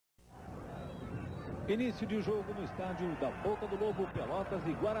Início de jogo no estádio da Boca do Lobo, Pelotas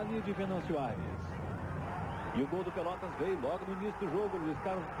e Guarani de Venâncio Aires. E o gol do Pelotas veio logo no início do jogo. Luiz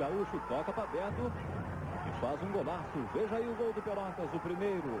Carlos Gaúcho toca para Beto e faz um golaço. Veja aí o gol do Pelotas, o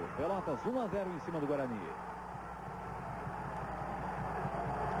primeiro. Pelotas 1-0 em cima do Guarani.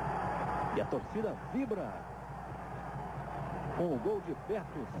 E a torcida vibra com o gol de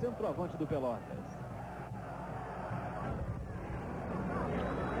Beto, centroavante do Pelotas.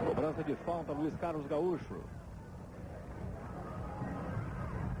 Cobrança de falta, Luiz Carlos Gaúcho.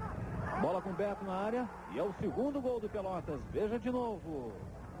 Bola com Beto na área e é o segundo gol do Pelotas. Veja de novo.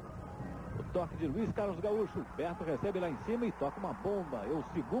 O toque de Luiz Carlos Gaúcho. Beto recebe lá em cima e toca uma bomba. É o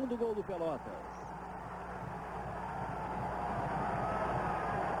segundo gol do Pelotas.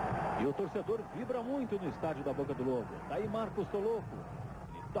 E o torcedor vibra muito no estádio da Boca do Lobo. Tá aí Marcos Toloco.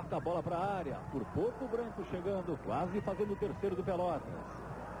 Ele toca a bola para a área. Por pouco o Branco chegando, quase fazendo o terceiro do Pelotas.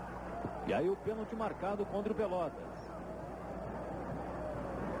 E aí o pênalti marcado contra o Pelotas.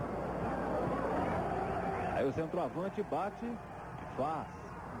 Aí o centroavante bate e faz.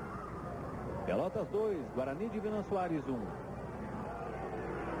 Pelotas 2, Guarani de Venâncio Aires 1.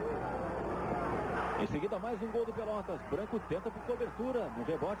 Em seguida mais um gol do Pelotas. Branco tenta por cobertura. No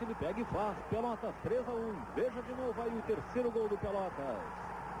rebote ele pega e faz. Pelotas 3-1. Veja de novo aí o terceiro gol do Pelotas.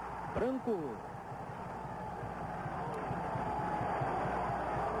 Branco.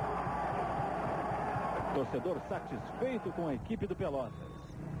 Torcedor satisfeito com a equipe do Pelotas.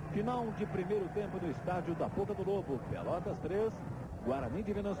 Final de primeiro tempo no estádio da Boca do Lobo. Pelotas 3, Guarani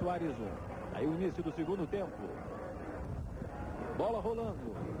de Venâncio Aires 1. Aí o início do segundo tempo. Bola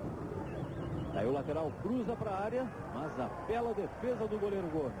rolando. Aí o lateral cruza para a área, mas a bela defesa do goleiro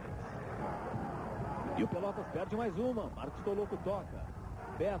Gomes. E o Pelotas perde mais uma. Marcos Toloco toca.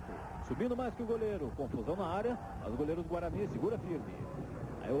 Beto subindo mais que o goleiro. Confusão na área, mas o goleiro do Guarani segura firme.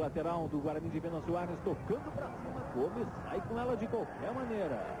 Aí o lateral do Guarani de Venâncio Aires tocando para cima. Gomes sai com ela de qualquer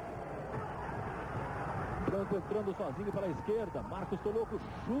maneira. Branco entrando sozinho para a esquerda. Marcos Toloco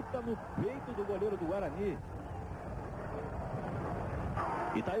chuta no peito do goleiro do Guarani.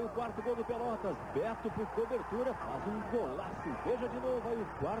 E tá aí o quarto gol do Pelotas. Beto por cobertura faz um golaço. Veja de novo aí o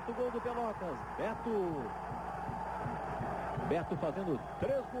quarto gol do Pelotas. Beto fazendo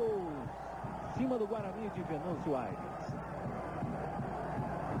 3 gols em cima do Guarani de Venâncio Aires.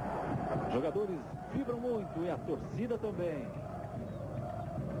 Jogadores vibram muito e a torcida também.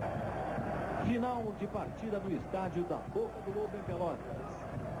 Final de partida no estádio da Boca do Lobo em Pelotas.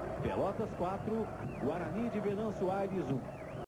 Pelotas 4, Guarani de Venâncio Aires 1.